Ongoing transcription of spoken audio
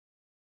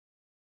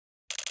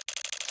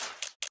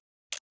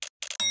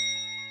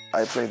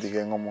I played the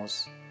game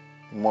almost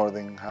more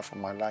than half of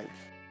my life.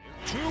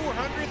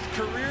 200th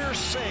career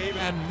save.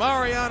 And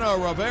Mariano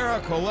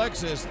Rivera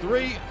collects his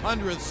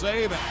 300th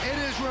save. It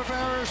is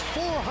Rivera's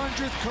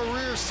 400th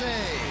career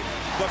save.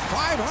 The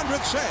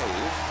 500th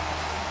save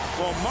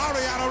for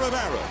Mariano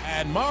Rivera.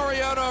 And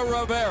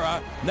Mariano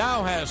Rivera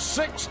now has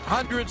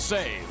 600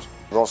 saves.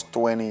 Those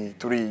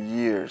 23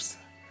 years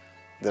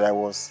that I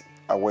was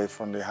away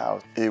from the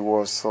house, it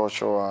was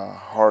such a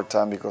hard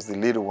time because the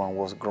little one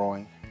was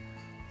growing.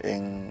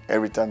 And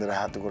every time that I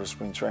had to go to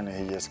spring training,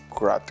 he just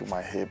grabbed to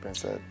my hip and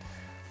said,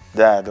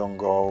 "Dad, don't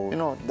go." You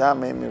know, that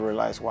made me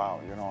realize, wow,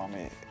 you know, I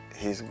mean,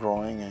 he's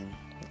growing. And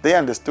they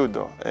understood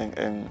though,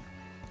 and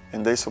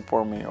they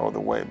support me all the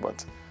way,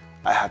 but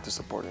I had to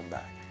support him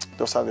back.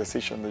 Those are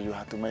decisions that you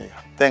have to make.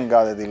 Thank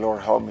God that the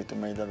Lord helped me to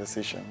make that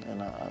decision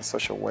in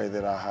such a way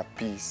that I had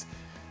peace.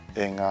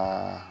 And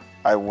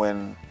I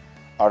went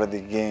out of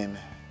the game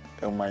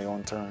on my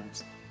own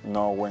terms,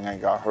 know when I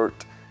got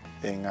hurt.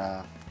 And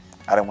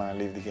I don't want to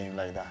leave the game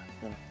like that.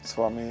 You know?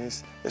 So I mean,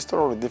 it's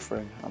totally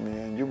different. I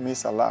mean, you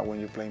miss a lot when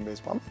you're playing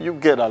baseball. I mean, you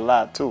get a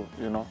lot too,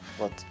 you know,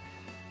 but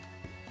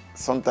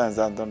sometimes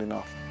that's not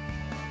enough.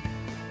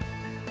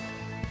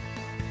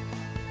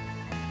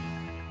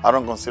 I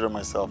don't consider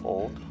myself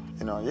old.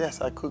 You know, yes,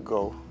 I could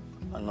go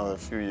another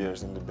few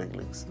years in the big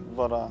leagues,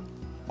 but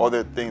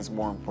other things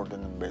more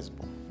important than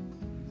baseball.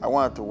 I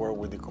wanted to work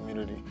with the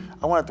community.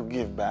 I wanted to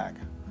give back.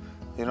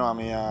 You know, I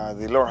mean,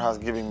 the Lord has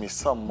given me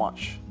so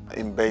much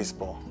in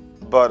baseball.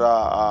 But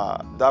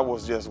that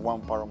was just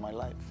one part of my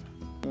life.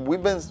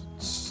 We've been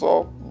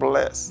so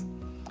blessed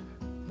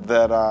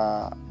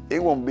that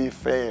it won't be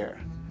fair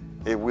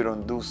if we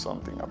don't do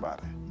something about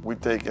it. We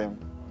take a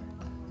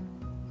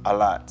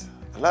lot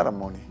of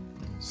money.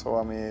 So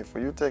I mean, if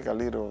you take a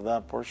little of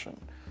that portion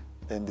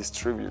and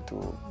distribute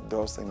to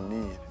those in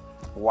need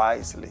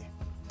wisely,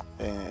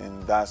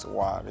 and that's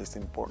why it's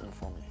important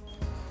for me.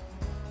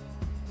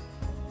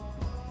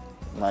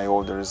 My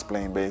older is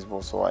playing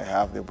baseball, so I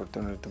have the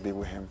opportunity to be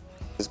with him.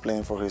 He's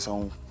playing for his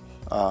own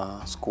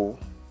school,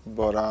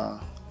 but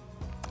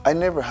I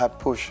never have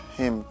pushed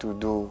him to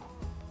do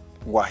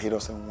what he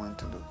doesn't want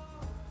to do.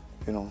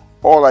 You know,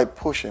 all I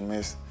push him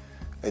is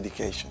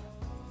education,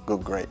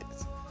 good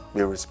grades,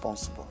 be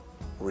responsible,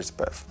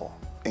 respectful.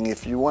 And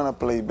if you want to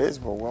play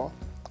baseball, well,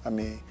 I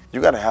mean,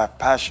 you got to have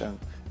passion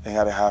and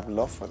got to have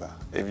love for that.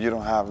 If you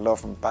don't have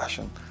love and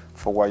passion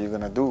for what you're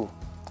going to do,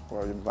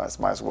 well, you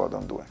might as well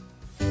don't do it.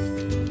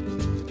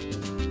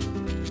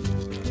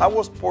 I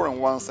was poor in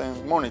one sense,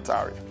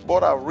 monetary,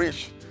 but I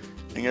rich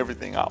in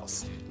everything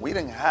else. We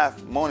didn't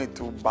have money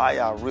to buy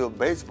a real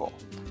baseball.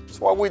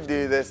 So what we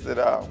did is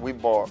that we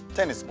bought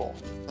tennis ball,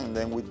 and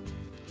then we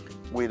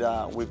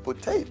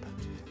put tape.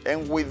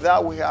 And with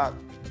that, we had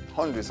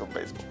hundreds of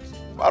baseballs.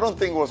 I don't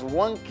think there was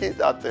one kid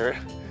out there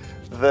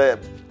that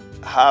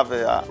have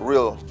a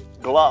real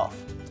glove.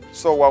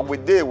 So what we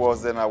did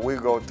was then we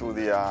go to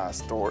the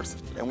stores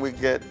and we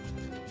get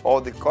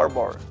all the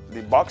cardboard,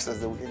 the boxes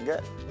that we can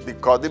get. They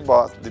cut the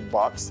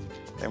box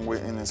and we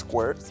in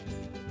squares,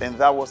 and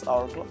that was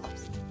our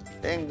gloves.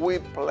 And we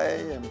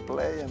play and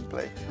play and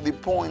play. The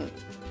point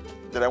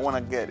that I want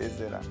to get is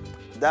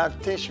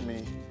that teach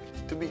me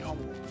to be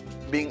humble,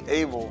 being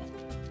able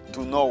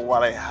to know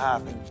what I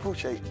have and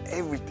appreciate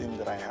everything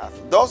that I have.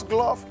 Those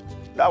gloves,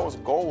 that was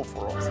gold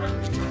for us.